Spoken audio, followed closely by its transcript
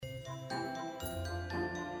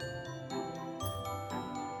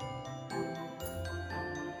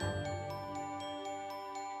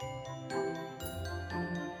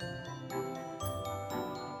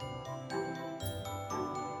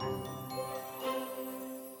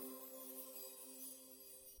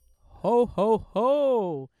Ho, ho,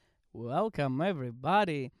 ho! Welcome,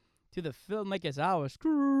 everybody, to the Filmmakers Hours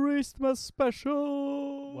Christmas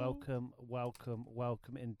Special! Welcome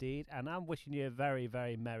indeed. And I'm wishing you a very,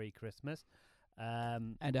 very Merry Christmas.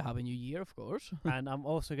 And a Happy New Year, of course. And I'm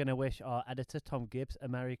also going to wish our editor, Tom Gibbs, a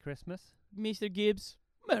Merry Christmas. Mr. Gibbs,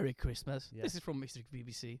 Merry Christmas. Yeah. This is from Mr.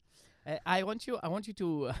 BBC. I want you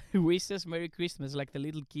to wish us Merry Christmas like the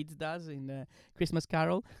little kids does in Christmas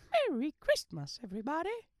Carol. Merry Christmas, everybody!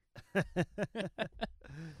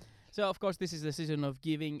 So, of course, this is the season of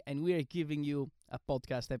giving, and we are giving you a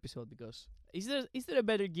podcast episode because is there a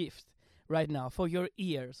better gift right now for your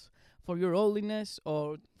ears, for your holiness,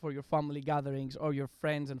 or for your family gatherings, or your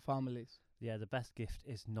friends and families? Yeah, the best gift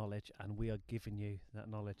is knowledge, and we are giving you that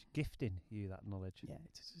knowledge, gifting you that knowledge. Yeah,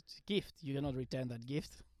 it's a gift. You cannot return that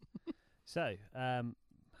gift. So,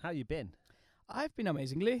 how you been? I've been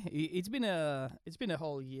amazingly. It's been a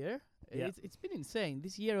whole year. Yeah. It's been insane.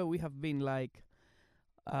 This year we have been like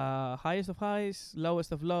highest of highs,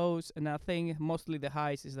 lowest of lows, and I think mostly the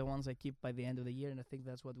highs is the ones I keep by the end of the year, and I think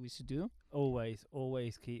that's what we should do. Always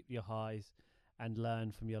keep your highs and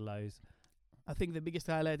learn from your lows. I think the biggest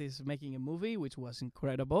highlight is making a movie, which was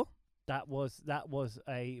incredible. That was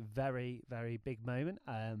a very, very big moment.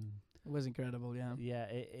 It was incredible, yeah.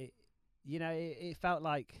 Yeah, it felt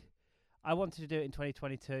like I wanted to do it in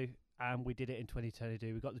 2022, and we did it in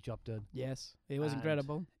 2022. We got the job done. Yes, it was And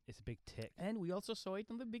incredible. It's a big tick. And we also saw it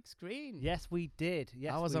on the big screen. Yes, we did.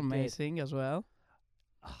 Yes, that was we did. amazing as well.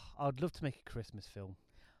 I'd love to make a Christmas film.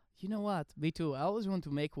 You know what? Me too. I always want to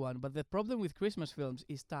make one, but the problem with Christmas films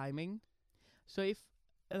is timing. So if,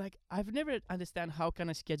 I've never understand how can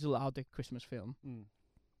I schedule out a Christmas film.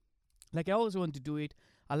 Like, I always want to do it.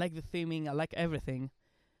 I like the theming. I like everything.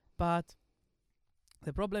 But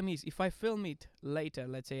the problem is, if I film it later,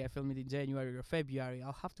 let's say I film it in January or February,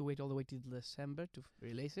 I'll have to wait all the way till December to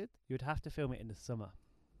release it. You'd have to film it in the summer.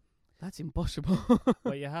 That's impossible.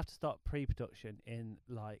 Well, you have to start pre-production in,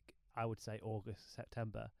 I would say August,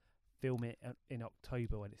 September. Film it in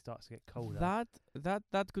October when it starts to get colder.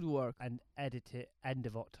 That could work. And edit it end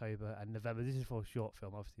of October and November. This is for a short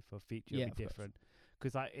film, obviously. For a feature, Yeah, it'll be of course. different.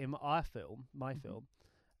 Because in our film, my Mhm. film,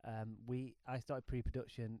 I started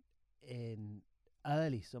pre-production in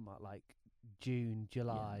early summer, like June,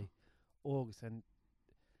 July, August, and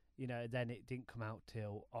then it didn't come out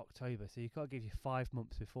till October. So you got to give you 5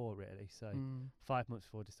 months before, really. So 5 months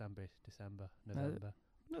before December, November.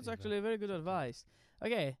 That's Either. actually a very good advice.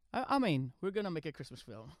 Okay, I mean, we're gonna make a Christmas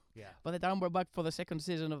film. Yeah. By the time we're back for the second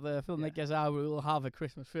season of the Filmmakers Hour, we will have a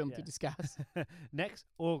Christmas film to Yeah. discuss. Next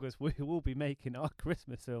August, we will be making our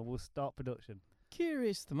Christmas film. We'll start production.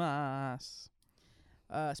 Christmas.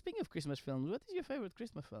 Speaking of Christmas films, what is your favorite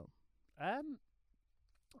Christmas film?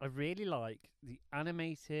 I really like the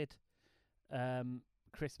animated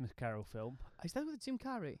Christmas Carol film. Is that with Jim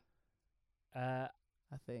Carrey? I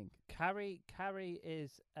think. Carrie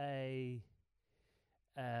is a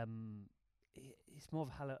it's more of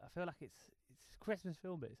a I feel like it's a Christmas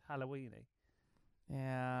film, but it's Halloweeny.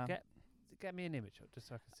 Yeah. Get me an image up just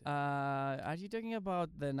so I can see. Are you talking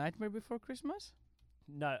about The Nightmare Before Christmas?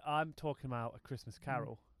 No, I'm talking about A Christmas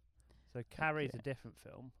Carol. So Carrie is a Okay. different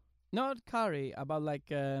film. Not Carrey. About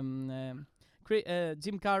Jim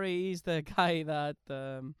Carrey is the guy that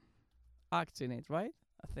acts in it, right?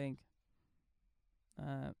 I think.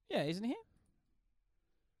 Yeah, isn't he?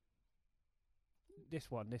 This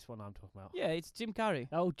one I'm talking about. Yeah, it's Jim Carrey.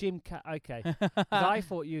 Oh, Jim Okay. 'Cause I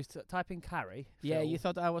thought you type in Carrie. Yeah, you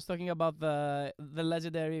film. thought I was talking about the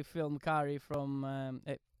legendary film Carrie from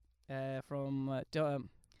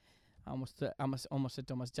almost said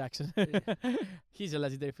Thomas Jackson. He's a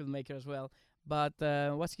legendary filmmaker as well. But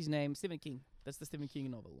what's his name? Stephen King. That's the Stephen King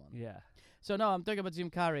novel one. Yeah. So no, I'm talking about Jim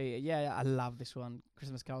Carrey. Yeah, I love this one,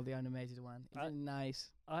 Christmas Carol, the animated one. It's really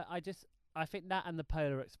nice. I think that and the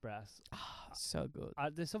Polar Express. So good.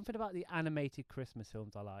 There's something about the animated Christmas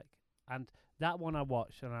films I like, and that one I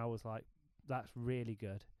watched and I was like, that's really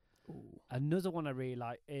good. Ooh. Another one I really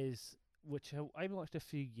like is, which I only watched a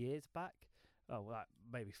few years back. Oh, like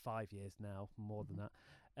maybe 5 years now, more than that.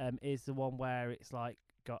 Is the one where it's like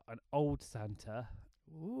got an old Santa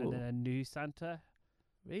and then Ooh. a new Santa.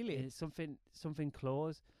 Really? It's something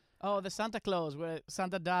Claus. Oh, the Santa Claus, where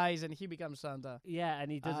Santa dies and he becomes Santa. Yeah,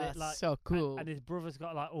 and he does it like so cool. And his brother's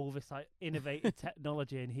got like all this like innovative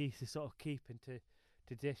technology, and he's to sort of keep into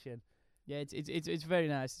tradition. Yeah, it's very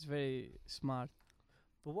nice. It's very smart.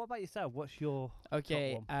 But what about yourself? What's your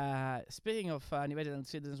Okay. top Speaking of animated and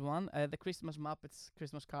children's one, the Christmas Muppets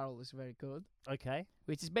Christmas Carol is very good, Okay.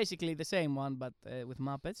 which is basically the same one but with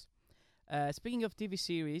Muppets. Speaking of TV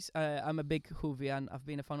series, I'm a big Whovian. I've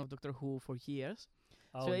been a fan of Doctor Who for years.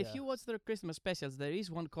 Oh, So yeah. if you watch their Christmas specials, there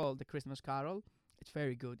is one called The Christmas Carol. It's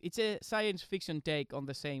very good. It's a science fiction take on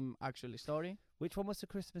the same actually story. Which one was the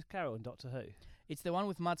Christmas Carol in Doctor Who? It's the one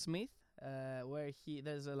with Matt Smith, where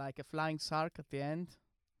there's like a flying shark at the end,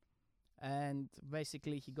 and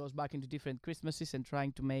basically he goes back into different Christmases and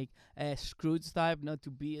trying to make a Scrooge type, not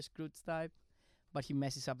to be a Scrooge type, but he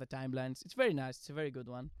messes up the timelines. It's very nice. It's a very good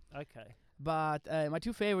one. Okay. But my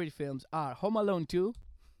two favorite films are Home Alone 2.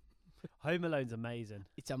 Home Alone's amazing.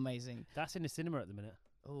 It's amazing. That's in the cinema at the minute.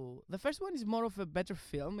 Oh, the first one is more of a better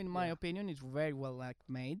film in my Yeah. opinion. It's very well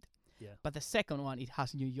made. Yeah. But the second one, it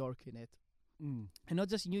has New York in it, Mm. and not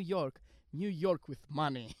just New York with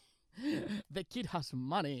money. The kid has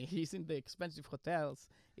money. He's in the expensive hotels.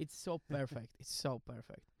 It's so perfect. It's so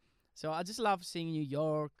perfect. So I just love seeing New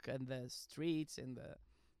York and the streets and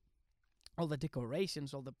all the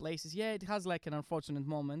decorations, all the places. Yeah, it has like an unfortunate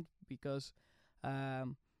moment because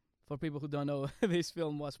for people who don't know, this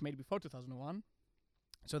film was made before 2001.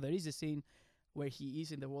 So there is a scene where he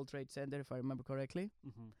is in the World Trade Center, if I remember correctly.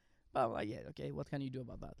 Mm-hmm. But yeah, okay, what can you do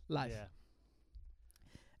about that? Life. Yeah.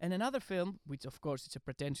 And another film, which of course it's a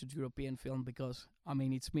pretentious European film because, I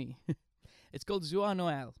mean, it's me. It's called Joyeux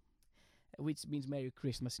Noël, which means Merry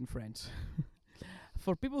Christmas in French.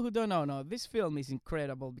 For people who don't know, this film is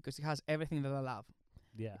incredible because it has everything that I love.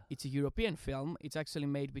 Yeah. It's a European film. It's actually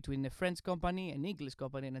made between a French company, an English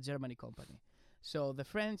company, and a German company. So the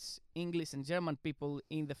French, English, and German people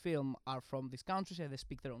in the film are from these countries and they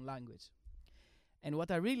speak their own language. And what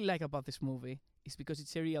I really like about this movie is because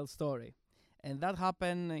it's a real story. And that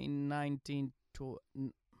happened in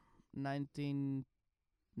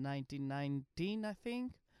 1919, I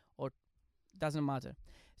think, or doesn't matter.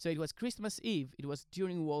 So it was Christmas Eve. It was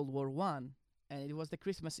during World War One, and it was the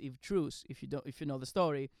Christmas Eve truce. If you know the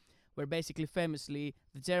story, where basically famously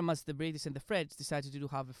the Germans, the British, and the French decided to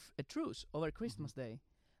have a truce over Christmas Day,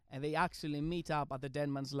 and they actually meet up at the Dead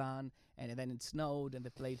Man's Land, and then it snowed, and they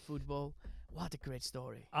played football. What a great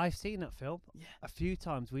story! I've seen that film a few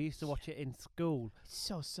times. We used to watch it in school. It's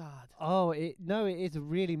so sad. Oh, it is a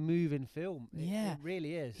really moving film. Yeah. It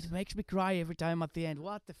really is. It makes me cry every time at the end.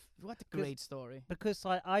 What a great story. Because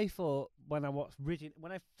I thought when I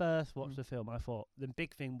first watched Mm. the film, I thought the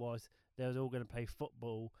big thing was they was all going to play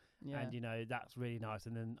football, Yeah. and that's really nice.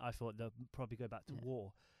 And then I thought they'll probably go back to Yeah.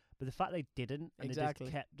 war, but the fact they didn't, and Exactly.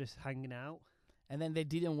 they just kept hanging out. And then they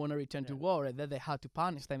didn't want to return to Yeah. war, and then they had to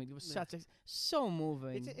punish them. It was Yeah. so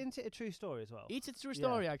moving. Isn't it a true story as well? It's a true Yeah.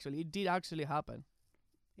 story, actually. It did actually happen.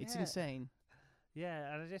 It's Yeah. insane.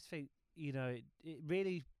 Yeah, and I just think it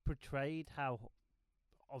really portrayed how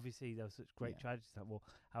obviously there was such great Yeah. tragedies that war,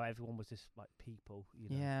 how everyone was just like people.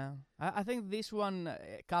 Yeah. I think this one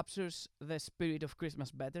captures the spirit of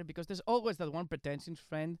Christmas better because there's always that one pretentious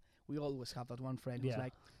friend. We always have that one friend who's Yeah.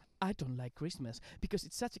 like, I don't like Christmas because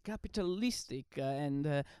it's such a capitalistic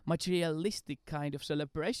and materialistic kind of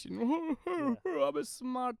celebration. I'm a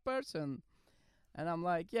smart person. And I'm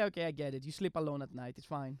like, yeah, okay, I get it. You sleep alone at night. It's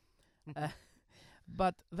fine.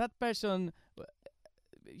 But that person,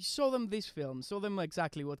 show them this film. Show them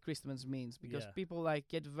exactly what Christmas means because Yeah. people like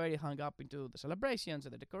get very hung up into the celebrations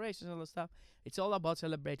and the decorations and all that stuff. It's all about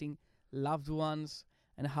celebrating loved ones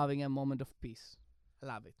and having a moment of peace. I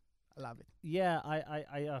love it. I love it. Yeah,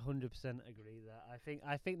 I 100% agree there. I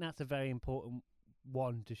think that's a very important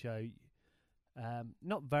one to show,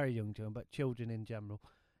 not very young children, but children in general.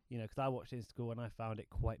 Because I watched it in school and I found it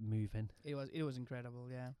quite moving. It was incredible,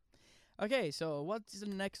 yeah. Okay, so what's the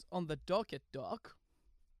next on the docket, Doc?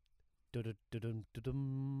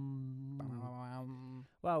 Dun-dun-dun-dun-dun.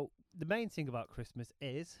 Well, the main thing about Christmas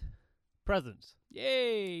is presents.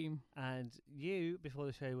 Yay! And you, before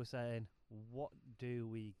the show, were saying, what do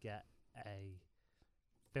we get a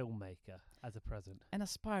filmmaker as a present? An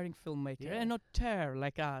aspiring filmmaker, Yeah. and not tear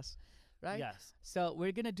like us, right? Yes. So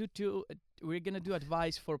we're gonna do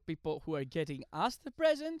advice for people who are getting us the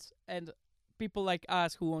presents and people like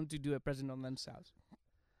us who want to do a present on themselves.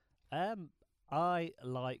 I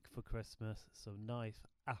like for Christmas some nice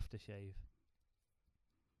aftershave.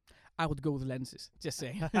 I would go with lenses. Just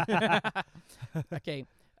saying. Okay.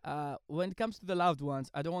 When it comes to the loved ones,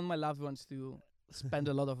 I don't want my loved ones to spend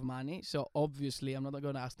a lot of money. So obviously, I'm not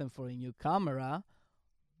going to ask them for a new camera,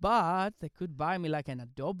 but they could buy me like an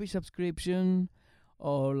Adobe subscription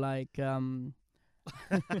or like a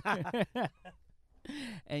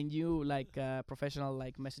new like professional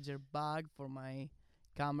like messenger bag for my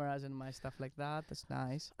cameras and my stuff like that. That's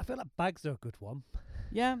nice. I feel like bags are a good one.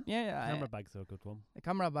 Yeah. Camera bags are a good one. The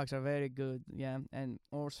camera bags are very good. Yeah, and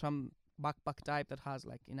or some backpack type that has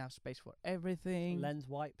like enough space for everything. Lens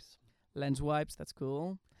wipes. Lens wipes, that's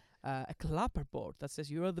cool. A clapper board that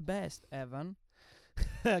says you're the best, Evan.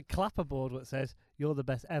 clapperboard what says "You're the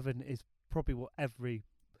best Evan" is probably what every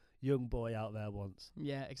young boy out there wants.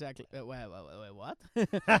 Yeah, exactly. Wait, what?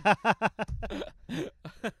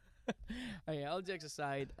 Okay, all jokes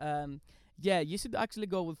aside, yeah, you should actually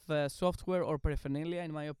go with software or paraphernalia,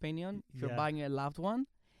 in my opinion, if you're Yeah. buying a loved one,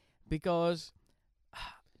 because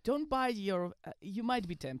don't buy your. You might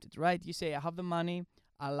be tempted, right? You say, "I have the money.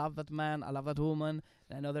 I love that man. I love that woman.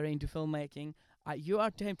 And I know they're into filmmaking." You are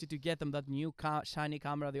tempted to get them that new shiny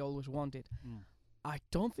camera they always wanted. I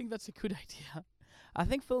don't think that's a good idea. I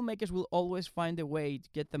think filmmakers will always find a way to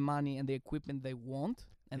get the money and the equipment they want,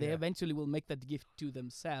 and they Yeah. eventually will make that gift to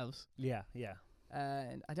themselves. Yeah, yeah.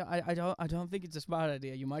 And I don't think it's a smart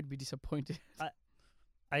idea. You might be disappointed.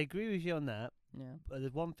 I agree with you on that. Yeah. But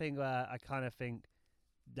there's one thing where I kind of think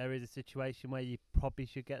there is a situation where you probably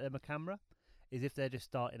should get them a camera, is if they're just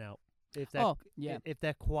starting out. If they're Yeah. if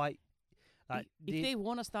they're quite like If they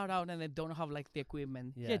want to start out and they don't have like the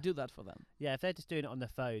equipment, Yeah. do that for them. yeah, if they're just doing it on their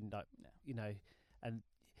phone, like Yeah. you know, and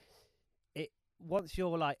it once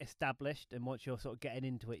you're like established and once you're sort of getting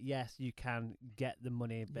into it, yes, you can get the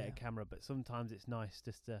money and better Yeah. camera, but sometimes it's nice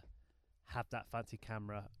just to have that fancy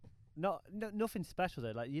camera. Nothing special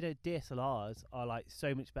though. Like DSLRs are like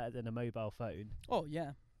so much better than a mobile phone. Oh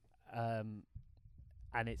yeah.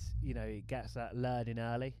 And it's it gets that learning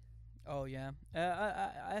early. Oh yeah.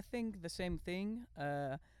 I think the same thing.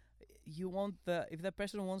 You want if the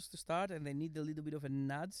person wants to start and they need a little bit of a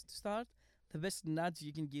nudge to start, the best nudge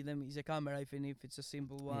you can give them is a camera, even if it's a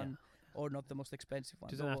simple one or not the most expensive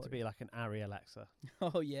one. Doesn't have to be like an Arri Alexa.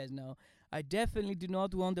 Oh yes, no. I definitely do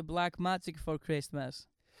not want the Black Magic for Christmas.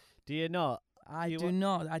 Do you not? I You do want-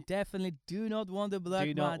 not. I definitely do not want the Black Do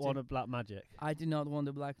you Magic. not want a Black Magic? I do not want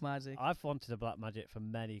the Black Magic. I've wanted a Black Magic for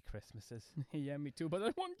many Christmases. Yeah, me too, but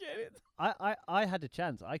I won't get it. I had a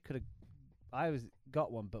chance. I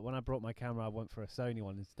got one, but when I brought my camera, I went for a Sony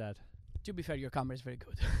one instead. To be fair, your camera is very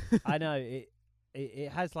good. I know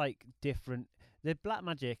it has like different. The Black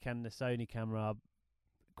Magic and the Sony camera are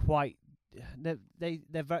quite. They're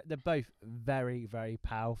both very very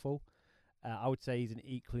powerful. I would say he's an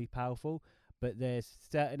equally powerful, but there's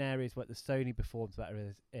certain areas where the Sony performs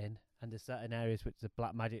better in, and there's certain areas which the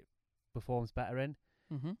Black Magic performs better in.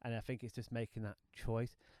 Mm-hmm. And I think it's just making that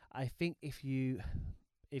choice. I think if you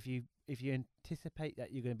anticipate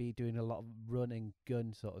that you're going to be doing a lot of run and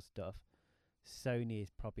gun sort of stuff, Sony is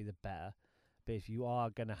probably the better. But if you are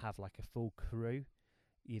going to have like a full crew,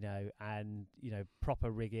 and proper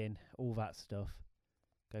rigging, all that stuff,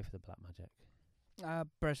 go for the Black Magic.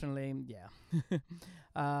 Personally, yeah.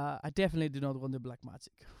 I definitely do not want the Black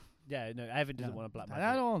Magic. Yeah, no, Evan doesn't No, want a Black I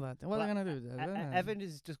Magic. don't want that. What am I gonna do? Evan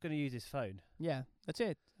is just going to use his phone. Yeah, that's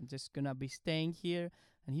it. I'm just gonna be staying here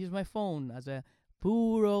and use my phone as a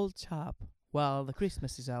poor old chap while the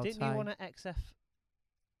Christmas is outside. Didn't you want an XF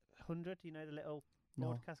 100? The little No,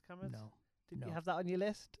 broadcast cameras? no, Didn't no. you have that on your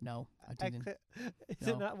list? no. I didn't.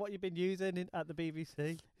 Isn't No. that what you've been using at the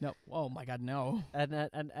BBC No. Oh my God, no.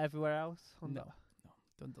 and everywhere else? on No.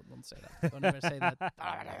 the- Don't say that. Don't ever say that.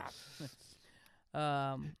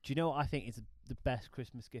 Do you know what I think is the best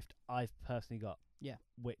Christmas gift I've personally got? Yeah.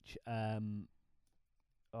 Which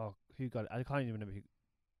who got it? I can't even remember who.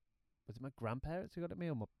 Was it my grandparents who got it me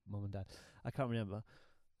or my mum and dad? I can't remember.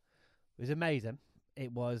 It was amazing.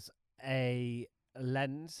 It was a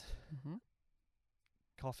lens Mm-hmm.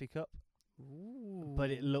 coffee cup, Ooh. but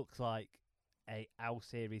it looks like a L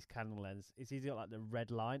series Canon lens. It's easy got like the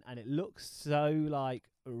red line, and it looks so like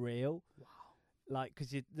real. Wow. Like, because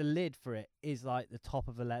the lid for it is like the top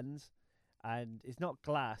of a lens, and it's not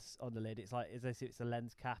glass on the lid. It's like as if it's a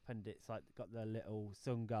lens cap, and it's like got the little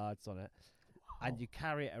sun guards on it, and you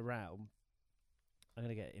carry it around. I'm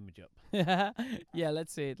gonna get an image up. Yeah,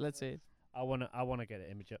 let's see it. Let's see it. I wanna get an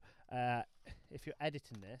image up. If you're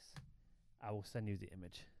editing this, I will send you the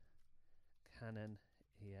image. Canon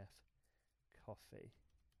EF coffee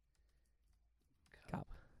Cup.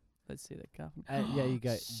 Let's see the cup. yeah, you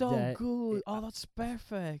go. So There good. it- Oh, that's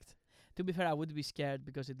perfect. To be fair, I would be scared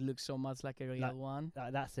because it looks so much like a real Like- one.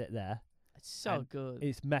 That's it there. It's so and good.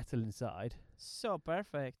 It's metal inside, So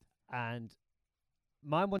perfect. and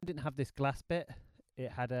mine one didn't have this glass bit.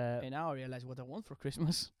 It had a. And now I realize what I want for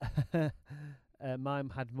Christmas. Mine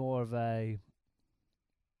had more of a.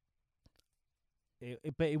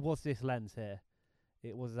 But it was this lens here.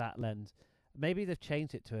 It was that lens. Maybe they've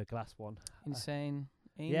changed it to a glass one. Insane.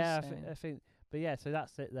 Yeah, Insane. I think. But yeah, so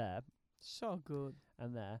that's it there So good.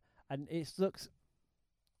 and there, and it looks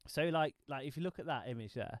so like if you look at that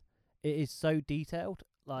image there, it is so detailed.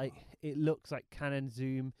 Like it looks like Canon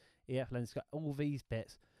zoom EF lens. It's got all these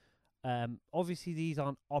bits. Obviously these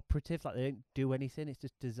aren't operative. Like they don't do anything. It's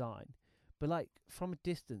just design. but like from a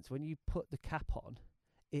distance, when you put the cap on,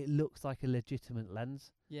 it looks like a legitimate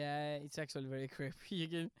lens. Yeah, it's actually very creepy. You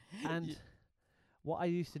can. And what I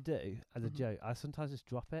used to do as a Mhm. joke, I sometimes just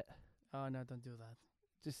drop it, Oh no, don't do that.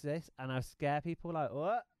 just this, and I scare people like,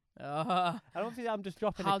 what? Uh, I don't think I'm just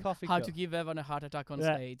dropping how a coffee how cup. to give Evan a heart attack on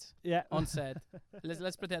Yeah. stage, Yeah. on set.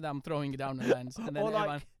 Let's pretend I'm throwing down a lens, and then Or like-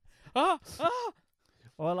 Evan. Ah!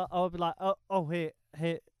 Or like, I'll be like, oh, here,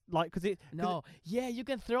 like, 'cause it. 'cause No, yeah, you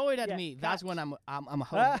can throw it at Yeah, me. That's when catch. I'm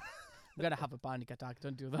home. Ah! I'm gonna have a panic attack.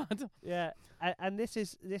 Don't do that. Yeah, and this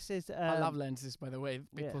is. I love lenses, by the way.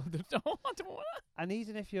 yeah. People that don't want to. And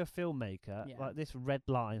even if you're a filmmaker, Yeah. like this red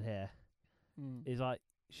line here Mm. is like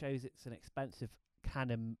shows it's an expensive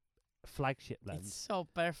Canon flagship lens, It's so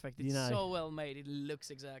perfect. You It's know. so well made. It looks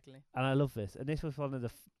exactly. and I love this. And this was one of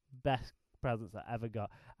the best presents I ever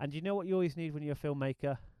got. And you know what you always need when you're a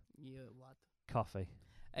filmmaker? You what? Coffee,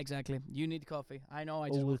 Exactly. You need coffee. I know. I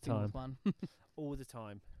All just the walked in with one all the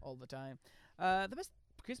time. all the time. The best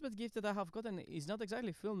Christmas gift that I have gotten is not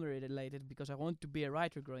exactly film related because I wanted to be a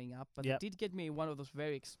writer growing up, but Yep. they did get me one of those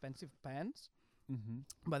very expensive pens. Mm-hmm.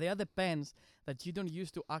 But they are the pens that you don't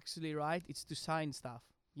use to actually write. It's to sign stuff.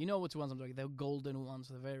 You know which ones I'm talking. The golden ones,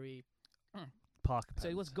 the very. Parker So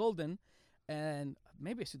it was pens. golden, and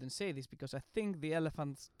maybe I shouldn't say this because I think the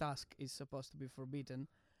elephant's tusk is supposed to be forbidden,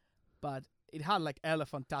 but it had like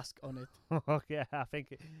elephant tusk on it. Yeah, I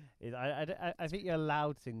think I think you're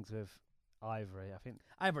allowed things with ivory. I think.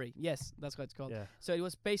 Ivory, yes, that's what it's called. Yeah. So it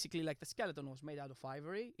was basically like the skeleton was made out of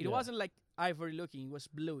ivory. It Yeah. wasn't like ivory looking. It was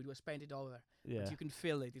blue. It was painted over. Yeah. But you can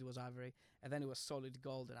feel it. It was ivory, and then it was solid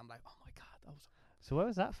gold. And I'm like, oh my god, that was. So where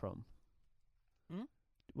was that from? Hmm?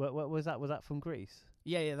 Where was that? Was that from Greece?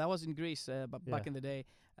 Yeah, that was in Greece, but back Yeah. in the day.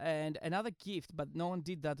 And another gift, but no one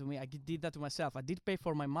did that to me. I did that to myself. I did pay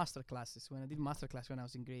for my master classes when I did master class when I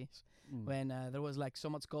was in Greece. Mm. When there was like so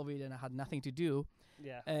much COVID and I had nothing to do.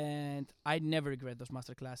 Yeah. And I never regret those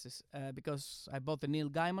master classes because I bought the Neil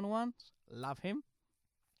Gaiman ones, love him,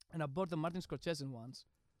 and I bought the Martin Scorsese ones.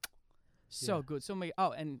 So Yeah. good, so many.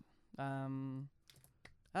 Oh, and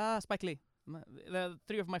Spike Lee. The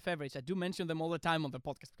three of my favorites. I do mention them all the time on the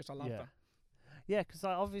podcast because I love them. Yeah, because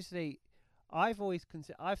obviously, I've always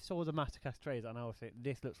I've saw the Masterclass trailers and I always think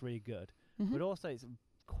this looks really good, Mhm. but also it's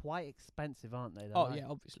quite expensive, aren't they? They're Oh like- yeah,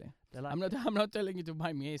 obviously. they're like I'm not telling you to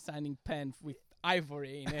buy me a signing pen with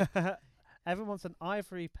ivory in it. Everyone wants an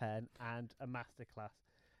ivory pen and a Masterclass.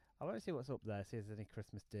 I want to see what's up there. See if there's any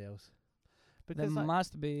Christmas deals. There Because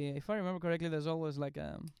must be, if I remember correctly, there's always like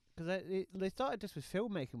they started just with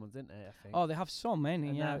filmmaking ones, didn't they? I think. oh, they have so many.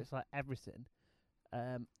 and Yeah. now it's like everything.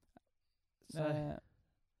 So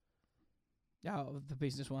Yeah, the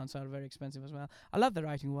business ones are very expensive as well. I love the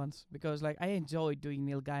writing ones because, like, I enjoy doing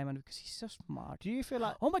Neil Gaiman because he's so smart. do you feel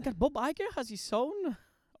like Oh my God, Bob Iger has his own.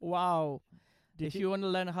 Wow! did If you want to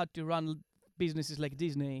learn how to run businesses like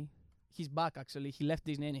Disney, he's back. Actually, he left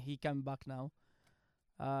Disney and he came back now.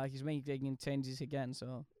 He's making changes again,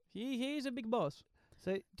 so he is a big boss.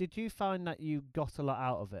 So did you find that you got a lot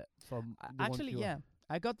out of it from the ones Actually, you yeah,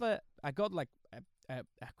 I got like a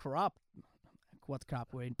crap. What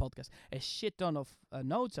crap? We're in podcast. A shit ton of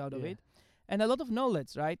notes out of Yeah. it, and a lot of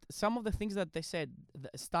knowledge. Right, some of the things that they said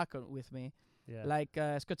stuck with me. Yeah. Like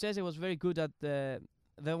Scorsese was very good at the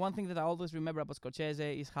one thing that I always remember about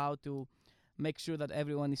Scorsese is how to make sure that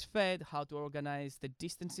everyone is fed, how to organize the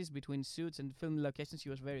distances between shoots and film locations. He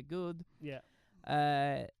was very good. Yeah.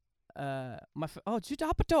 Judd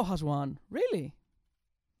Apatow has one. Really?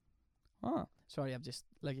 Oh, sorry, I'm just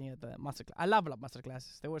looking at the masterclass. I love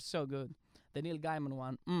masterclasses. They were so good. The Neil Gaiman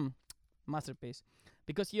one, masterpiece.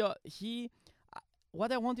 Because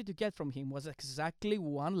what I wanted to get from him was exactly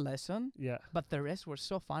one lesson, Yeah. but the rest were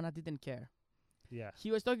so fun I didn't care. Yeah.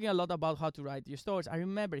 He was talking a lot about how to write your stories. I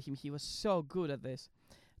remember him. He was so good at this.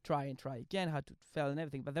 Try and try again, how to fail and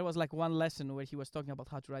everything. But there was like one lesson where he was talking about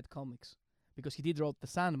how to write comics. Because he did wrote The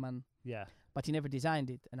Sandman, Yeah. but he never designed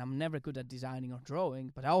it. And I'm never good at designing or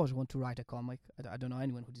drawing, but I always want to write a comic. I don't know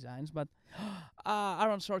anyone who designs, but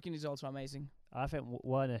Aaron Sorkin is also amazing. I think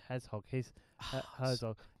Werner Herzog,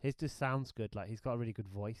 Herzog, his just sounds good. Like he's got a really good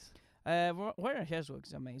voice. Werner Herzog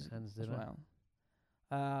is amazing Hans as Zimmer. well.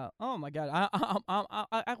 Oh my God!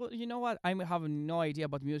 You know what? I have no idea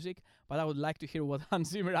about music, but I would like to hear what Hans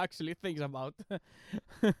Zimmer actually thinks about.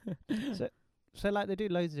 So like they do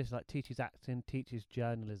loads of this, like teaches acting, teaches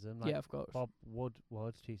journalism. Like yeah, of course. Bob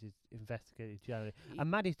Woodward teaches investigative journalism, and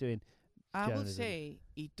Maddie's doing. I would journalism. say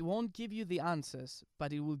it won't give you the answers,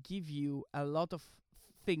 but it will give you a lot of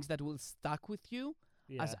things that will stuck with you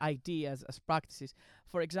Yeah. as ideas, as practices.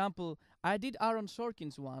 For example, I did Aaron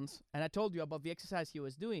Sorkin's once, and I told you about the exercise he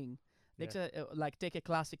was doing. Like take a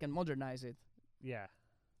classic and modernize it. Yeah.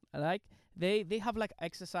 Like they have like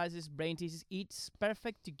exercises, brain teasers. It's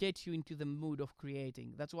perfect to get you into the mood of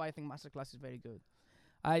creating. That's why I think masterclass is very good.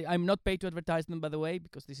 I'm not paid to advertise them, by the way,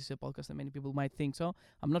 because this is a podcast and many people might think so.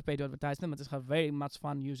 I'm not paid to advertise them. I just have very much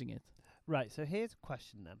fun using it. Right. So here's a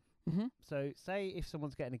question then. Mm-hmm. So say if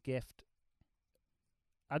someone's getting a gift,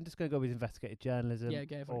 I'm just going to go with investigative journalism for or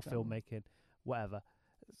example. filmmaking, whatever.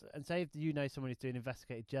 And say if you know someone who's doing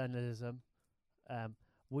investigative journalism,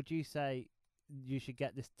 would you say you should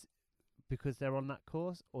get this because they're on that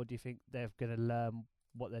course, or do you think they're going to learn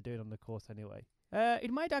what they're doing on the course anyway?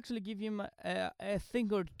 It might actually give you a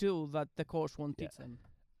thing or two that the course won't teach them.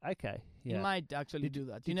 Okay. Yeah. It might actually do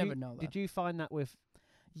that. You never know that. Did you find that with...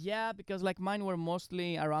 Yeah, because like mine were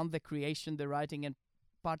mostly around the creation, the writing, and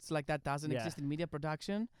parts like that doesn't exist in media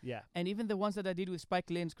production. Yeah. And even the ones that I did with Spike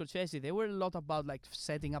Lee and Scorsese, they were a lot about like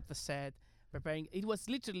setting up the set, preparing. It was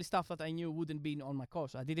literally stuff that I knew wouldn't be on my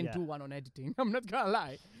course. I didn't do one on editing. I'm not gonna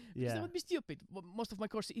lie. Because that would be stupid. Most of my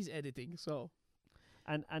course is editing, so.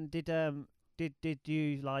 And did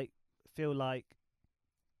you like feel like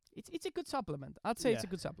it's a good supplement? I'd say it's a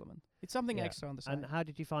good supplement. It's something extra on the side. And how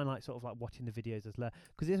did you find like sort of like watching the videos as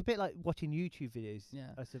because it's a bit like watching YouTube videos. Yeah.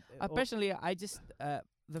 Personally, I just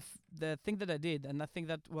the thing that I did, and I think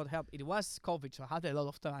that what helped, it was COVID, so I had a lot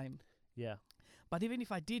of time. Yeah. But even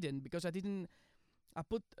if I didn't, because I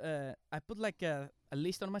put like a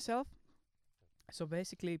list on myself. So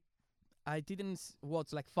basically, I didn't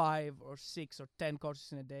watch like 5 or 6 or 10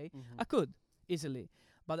 courses in a day. Mm-hmm. I could easily,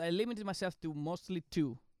 but I limited myself to mostly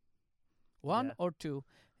 2. 1 or 2.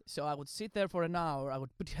 So I would sit there for an hour. I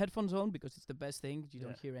would put headphones on because it's the best thing. You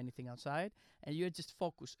don't hear anything outside, and you're just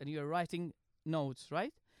focused and you're writing notes,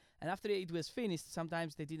 right? And after it was finished,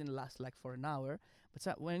 sometimes they didn't last like for an hour.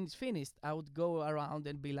 But when it's finished, I would go around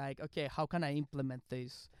and be like, okay, how can I implement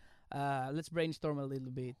this? Let's brainstorm a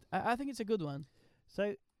little bit. I think it's a good one.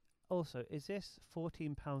 So, also, is this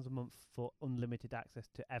 £14 a month for unlimited access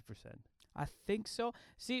to everything? I think so.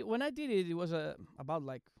 See, when I did it, it was about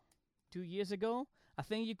like 2 years ago. I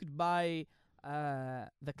think you could buy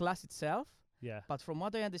the class itself. Yeah. But from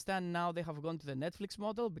what I understand now, they have gone to the Netflix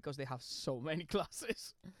model because they have so many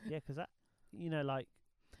classes. Yeah, because that, like...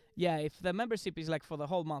 Yeah, if the membership is like for the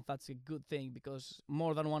whole month, that's a good thing because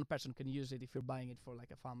more than one person can use it if you're buying it for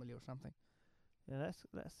like a family or something. Yeah,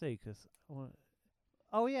 let's see, because...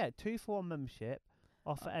 Oh, yeah, 2-for-1 membership.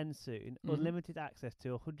 Offer ends soon. Mm-hmm. Unlimited access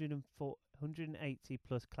to 180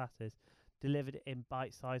 plus classes delivered in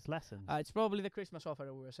bite-sized lessons. It's probably the Christmas offer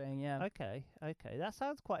that we were saying, yeah. Okay. That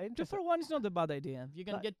sounds quite interesting. 2-for-1 is not a bad idea. You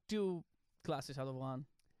can get 2 classes out of 1.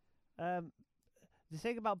 The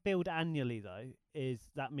thing about Build annually, though, is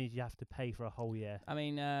that means you have to pay for a whole year. I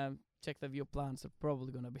mean, check the view plans. There's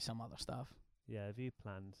probably going to be some other stuff. Yeah, view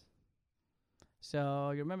plans. So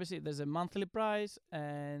your membership, there's a monthly price,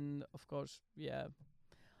 and of course, yeah.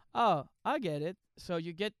 Oh, I get it. So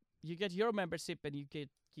you get your membership, and you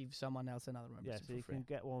give someone else another membership. Yeah, so you can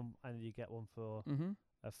get one, and you get one for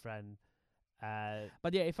a friend.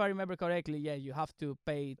 But yeah, if I remember correctly, yeah, you have to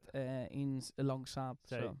pay it in a long sum.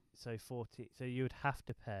 So 40. So you would have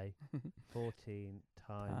to pay 14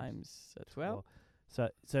 times 12. So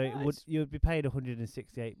you would be paid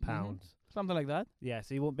 £168. Something like that. Yeah,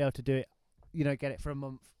 so you won't be able to do it. Get it for a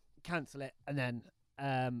month, cancel it, and then.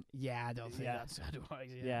 Yeah, I don't think that's advice.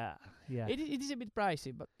 Yeah. It is a bit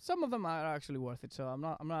pricey, but some of them are actually worth it. So I'm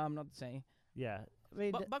not saying. Yeah. I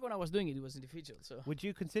mean, but back when I was doing it, it was individual. So would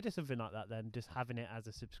you consider something like that then, just having it as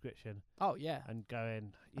a subscription? Oh yeah. And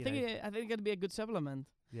going. I think it'd be a good supplement.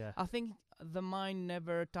 Yeah. I think the mind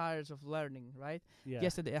never tires of learning, right? Yeah.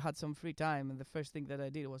 Yesterday I had some free time, and the first thing that I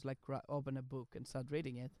did was like open a book and start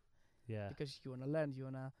reading it. Yeah. Because you wanna learn, you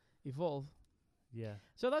wanna evolve. Yeah.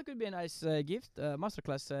 So that could be a nice gift,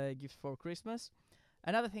 masterclass gift for Christmas.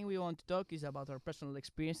 Another thing we want to talk is about our personal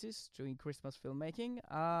experiences during Christmas filmmaking.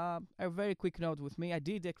 A very quick note with me. I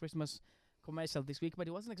did a Christmas commercial this week, but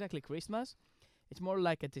it wasn't exactly Christmas. It's more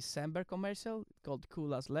like a December commercial called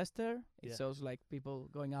Cool as Leicester. It shows like people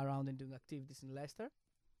going around and doing activities in Leicester.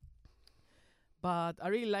 But I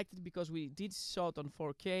really liked it because we did shot on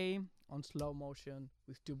 4K, on slow motion,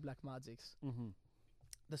 with 2 Blackmagics. Mm-hmm.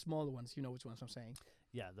 The small ones, you know which ones I'm saying.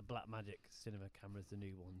 Yeah, the Blackmagic cinema cameras, the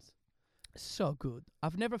new ones. So good.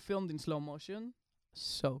 I've never filmed in slow motion.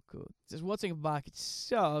 So good. Just watching it back, it's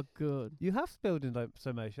so good. You have filmed in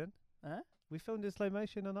slow motion. Huh? We filmed in slow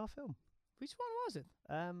motion on our film. Which one was it?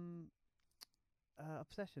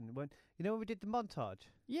 obsession. When we did the montage.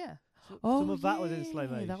 Yeah. Some of that was in slow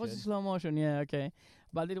motion. That was in slow motion. Yeah, okay.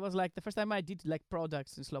 But it was like the first time I did like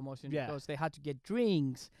products in slow motion because they had to get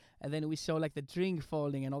drinks, and then we saw like the drink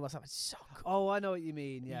falling and all that stuff. It's so cool. Oh, I know what you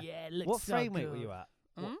mean. Yeah. Yeah. It looks What so frame rate were good. you at?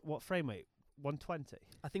 What frame rate? 120.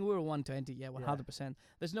 I think we were 120. Yeah, 100%.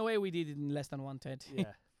 There's no way we did it in less than 120.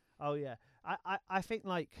 Yeah. Oh yeah. I think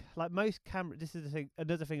like most camera. This is the thing.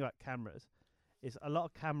 Another thing about cameras is a lot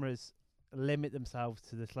of cameras limit themselves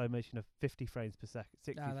to the slow motion of 50 frames per second,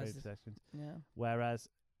 60 frames per second. Yeah. Whereas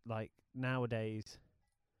like nowadays,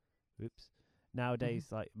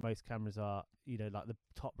 like most cameras are, like the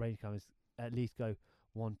top range cameras at least go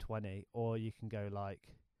 120, or you can go like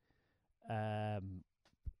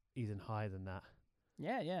even higher than that.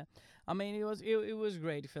 Yeah. I mean, it was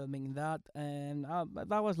great filming that, and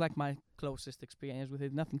that was like my closest experience with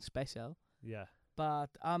it. Nothing special. Yeah. But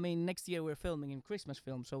I mean, next year we're filming in Christmas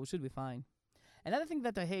film, so we should be fine. Another thing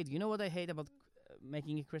that I hate, you know what I hate about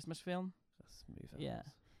making a Christmas film? Smooth. Yeah,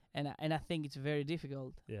 and I think it's very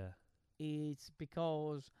difficult. Yeah. It's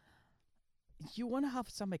because you want to have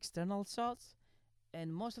some external shots,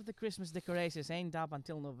 and most of the Christmas decorations ain't up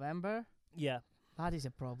until November. Yeah. That is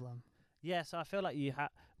a problem. Yeah, so I feel like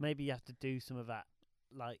maybe you have to do some of that,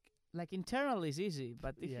 like internal is easy,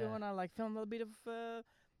 but if you Yeah. wanna like film a bit of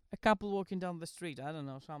a couple walking down the street, I don't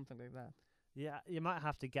know, something like that. Yeah, you might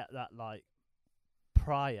have to get that like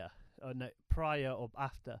prior or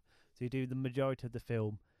after. So you do the majority of the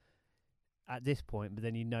film at this point, but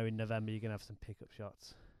then in November you're gonna have some pickup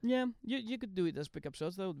shots. Yeah, you could do it as pickup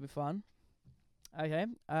shots. That would be fun. Okay.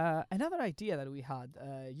 Another idea that we had.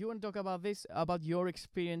 You want to talk about this, about your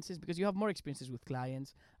experiences, because you have more experiences with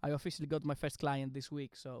clients. I officially got my first client this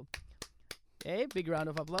week, so hey, big round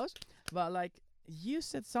of applause. But like, you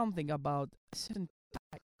said something about a certain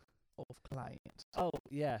type of client. Oh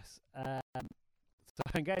yes. So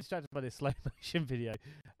I'm getting distracted by this slow motion video.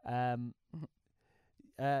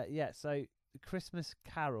 Yeah. So the Christmas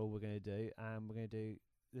Carol we're gonna do, and we're gonna do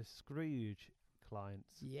the Scrooge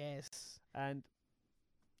clients. Yes, And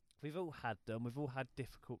we've all had them. We've all had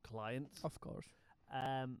difficult clients. of course.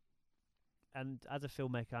 And as a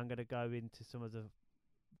filmmaker, I'm going to go into some of the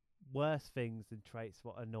worst things and traits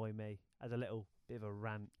what annoy me as a little bit of a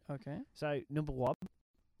rant. Okay. So number one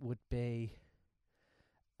would be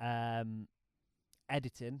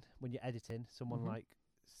editing. When you're editing, someone like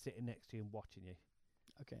sitting next to you and watching you.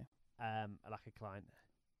 Okay. Like a client.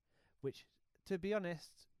 Which, to be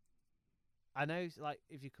honest, I know, like,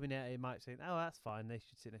 if you come in here, you might say, "Oh, that's fine. They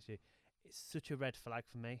should sit next to you." It's such a red flag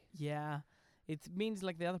for me. Yeah, it means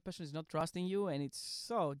like the other person is not trusting you, and it's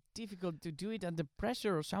so difficult to do it under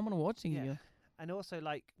pressure or someone watching you. And also,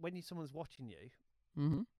 like, when someone's watching you,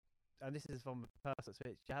 Mm-hmm. and this is from a personal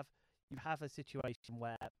experience, you have a situation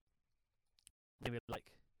where maybe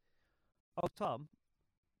like, "Oh, Tom,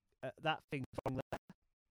 that thing's wrong there."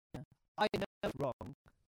 Yeah. I know it's wrong.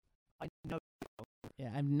 I know.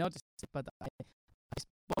 Yeah, I'm noticing, but I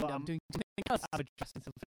But I'm doing something else. I'm addressing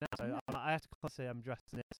something now, so I have to constantly say I'm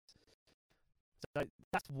addressing this. So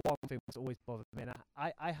that's one thing that's always bothered me. And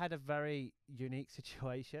I had a very unique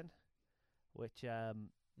situation, which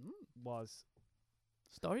was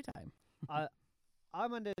Story time.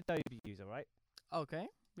 I'm an Adobe user, right? Okay.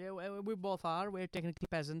 Yeah, we both are. We're technically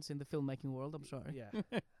peasants in the filmmaking world. I'm sorry. Yeah.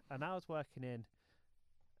 And I was working in,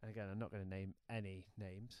 and again, I'm not going to name any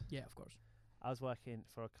names. Yeah, of course. I was working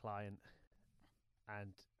for a client,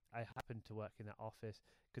 and I happened to work in that office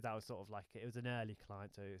because that was sort of like it was an early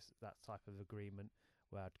client, so it was that type of agreement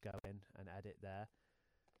where I'd go in and edit there.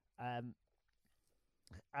 And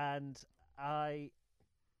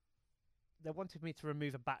they wanted me to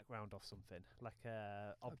remove a background off something, like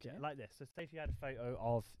a object like this. So say if you had a photo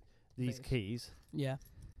of these keys, Yeah.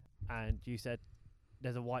 and you said,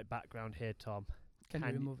 "There's a white background here, Tom. Can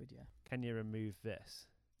you remove it? Yeah. Can you remove this?"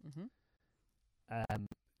 Mm-hmm.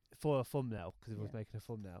 For a thumbnail, because it was Yeah. making a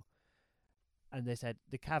thumbnail. And they said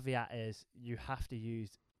the caveat is you have to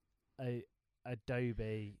use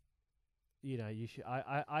Adobe. You should.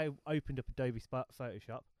 I opened up Adobe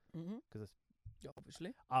Photoshop Mm-hmm. because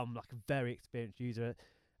Obviously. I'm like a very experienced user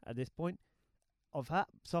at this point of that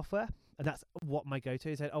software, and that's what my go-to.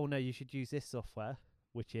 They said, "Oh no, you should use this software,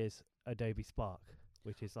 which is Adobe Spark,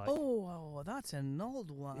 which is like that's an old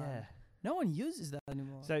one. yeah." No one uses that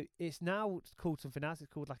anymore. So it's now called something else.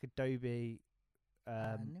 It's called like Adobe.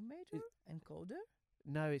 Animator? Encoder?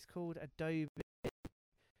 No, it's called Adobe.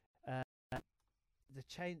 They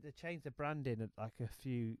changed the branding like a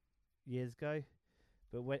few years ago,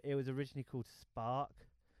 but when it was originally called Spark,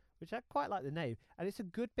 which I quite like the name, and it's a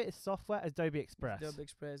good bit of software, Adobe Express. Adobe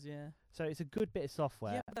Express, yeah. So it's a good bit of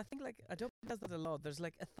software. Yeah, but I think like Adobe does that a lot. There's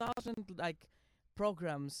like 1,000 like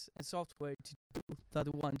programs and software to do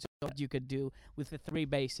that one job you could do with the 3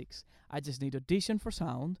 basics. I just need Audition for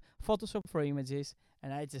sound, Photoshop for images,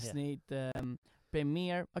 and I just need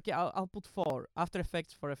Premiere. Okay, I'll put 4: After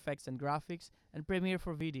Effects for effects and graphics, and Premiere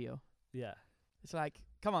for video. Yeah. It's like,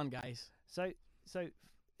 come on, guys. So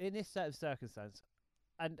in this set of circumstance,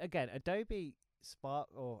 and again, Adobe Spark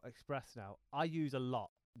or Express now, I use a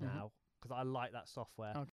lot now because I like that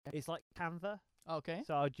software. Okay. It's like Canva, Okay.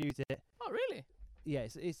 so I'd use it. Oh, really? Yeah,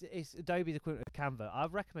 it's Adobe's equivalent of Canva. I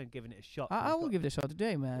recommend giving it a shot. I will give it a shot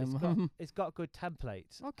today, man. It's got good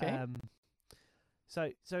templates. Okay.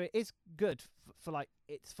 So it is good for like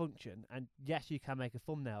its function, and yes, you can make a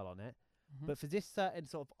thumbnail on it, but for this certain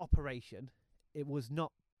sort of operation, it was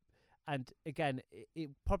not. And again, it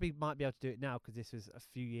probably might be able to do it now because this was a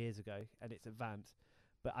few years ago and it's advanced.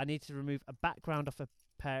 But I need to remove a background off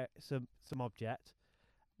some object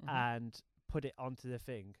and put it onto the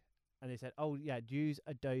thing. And they said, "Oh yeah, use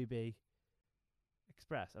Adobe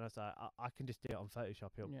Express." And I was like, "I can just do it on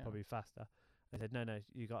Photoshop. It'll probably be faster." They said, "No,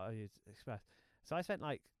 you got to use Express." So I spent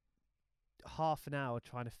like half an hour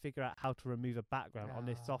trying to figure out how to remove a background on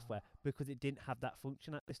this software because it didn't have that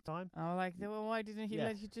function at this time. I was like, well, why didn't he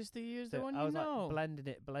let you just use the one I was like blending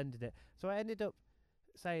it. So I ended up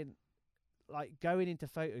saying, like, going into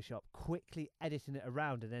Photoshop, quickly editing it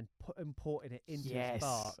around, and then importing it into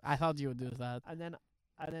Spark. I thought you would do that. And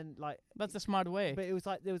then like that's the smart way. But it was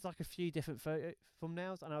like there was like a few different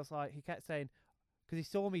thumbnails, and I was like, he kept saying, because he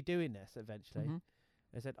saw me doing this eventually.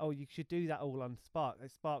 They said, "Oh, you should do that all on Spark.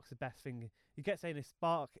 Spark's the best thing." He kept saying,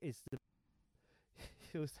 "Spark is the."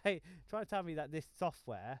 He was trying to tell me that this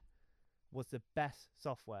software was the best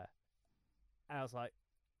software, and I was like,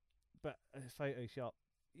 "But Photoshop,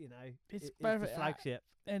 you know, it's perfect. It's the flagship."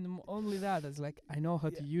 And only that, it's like I know how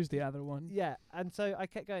to use the other one. Yeah, and so I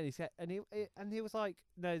kept going. He said, and he was like,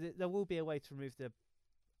 "No, there will be a way to remove the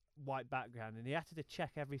white background," and he had to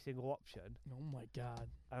check every single option. Oh my god!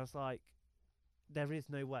 I was like, there is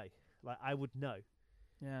no way. Like, I would know.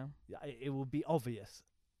 Yeah. It will be obvious.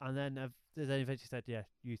 And then they eventually said, "Yeah,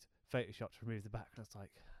 use Photoshop to remove the background." I was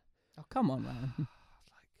like, "Oh, come on, man."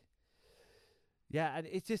 Yeah, and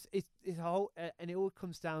it's just it's a whole, and it all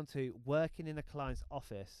comes down to working in a client's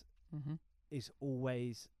office is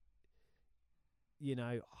always, you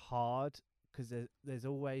know, hard because there's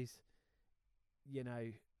always, you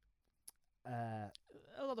know,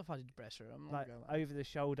 a lot of added pressure. I'm like not over the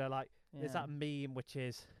shoulder. Like there's that meme which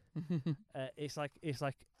is, it's like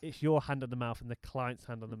it's your hand on the mouth and the client's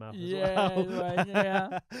hand on the mouth as well. Right,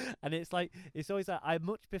 yeah. And it's like it's always like I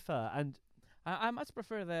much prefer and. I much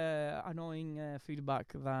prefer the annoying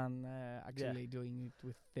feedback than actually doing it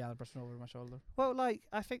with the other person over my shoulder. Well, like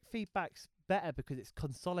I think feedback's better because it's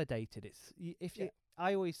consolidated.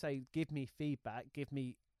 I always say, give me feedback, give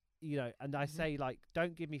me, you know, and I say like,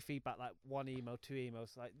 don't give me feedback like 1 email, 2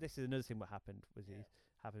 emails. Like this is another thing what happened with these.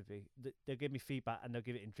 Happened to be they'll give me feedback and they'll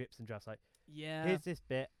give it in drips and drafts. Like, here's this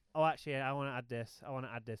bit. Oh, actually, I want to add this. I want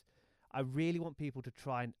to add this. I really want people to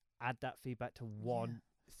try and add that feedback to one.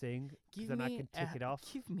 Thing, then I can tick it off.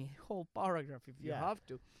 Give me a whole paragraph if you have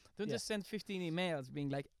to. Don't just send 15 emails being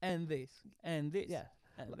like, and this, and this,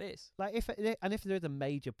 and this. Like if there is a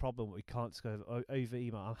major problem we can't discuss over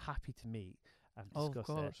email, I'm happy to meet and discuss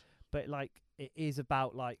it. But like it is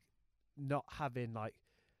about like not having like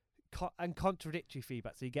and contradictory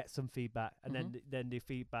feedback. So you get some feedback, and then the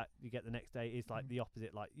feedback you get the next day is like the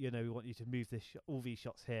opposite. Like, you know, we want you to move this all these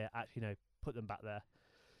shots here. Actually, no, put them back there.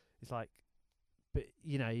 It's like. But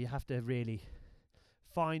you know, you have to really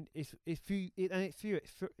find it's through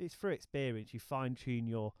experience. You fine tune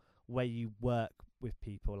your way you work with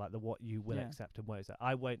people, like what you will accept and what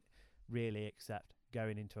I won't really accept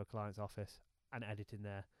going into a client's office and editing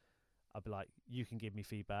there. I'll be like, you can give me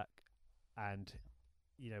feedback, and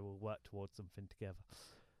you know, we'll work towards something together.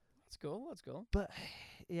 That's cool. That's cool. But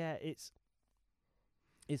yeah, it's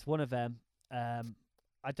one of them.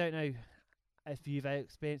 I don't know. If you've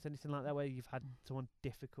experienced anything like that where you've had someone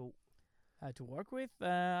difficult to work with,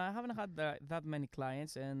 I haven't had that many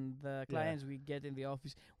clients, and the clients we get in the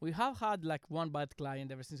office, we have had like one bad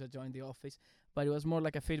client ever since I joined the office, but it was more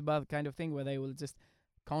like a feedback kind of thing where they will just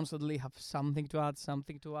constantly have something to add,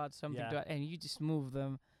 and you just move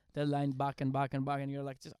the line back and back and back, and you're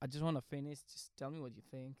like, I just want to finish. Just tell me what you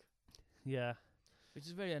think. Yeah, which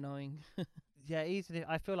is very annoying. Yeah,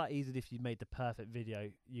 I feel like even if you made the perfect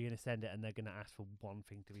video, you're going to send it and they're going to ask for one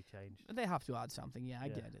thing to be changed. They have to add something, I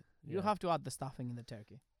get it. You have to add the stuffing in the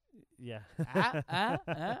turkey. Yeah.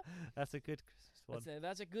 That's a good one.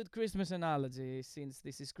 That's a good Christmas analogy. Since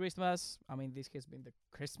this is Christmas, I mean, this has been the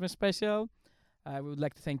Christmas special. We would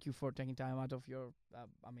like to thank you for taking time out of your,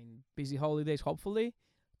 busy holidays, hopefully,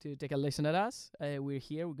 to take a listen at us. We're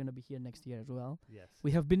here. We're going to be here next year as well. Yes.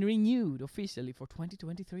 We have been renewed officially for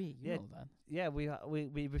 2023. You know that. Yeah,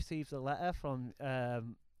 we received a letter from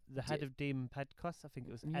the head of Demon Podcast. I think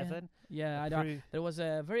it was Evan. Yeah, there was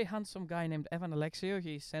a very handsome guy named Evan Alexio.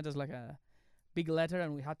 He sent us like a big letter,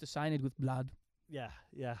 and we had to sign it with blood. Yeah,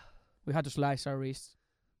 yeah. We had to slice our wrists.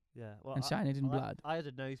 Yeah, well, and sign it in blood. I had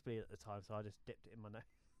a nosebleed at the time, so I just dipped it in my nose.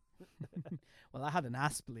 Well, I had an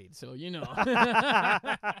ass bleed, so you know.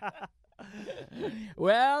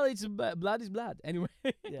 Well, it's blood is blood. Anyway.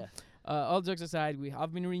 Yeah. All jokes aside, we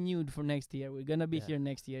have been renewed for next year. We're gonna be here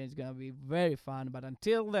next year. It's gonna be very fun. But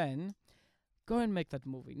until then, go and make that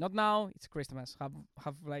movie. Not now. It's Christmas. Have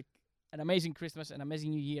like an amazing Christmas, an amazing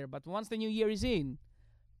New Year. But once the New Year is in,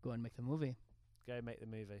 go and make the movie. Go and make the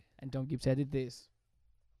movie. And don't keep edit this.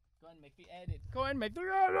 Go and make the edit. Go and make the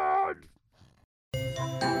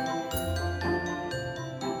edit.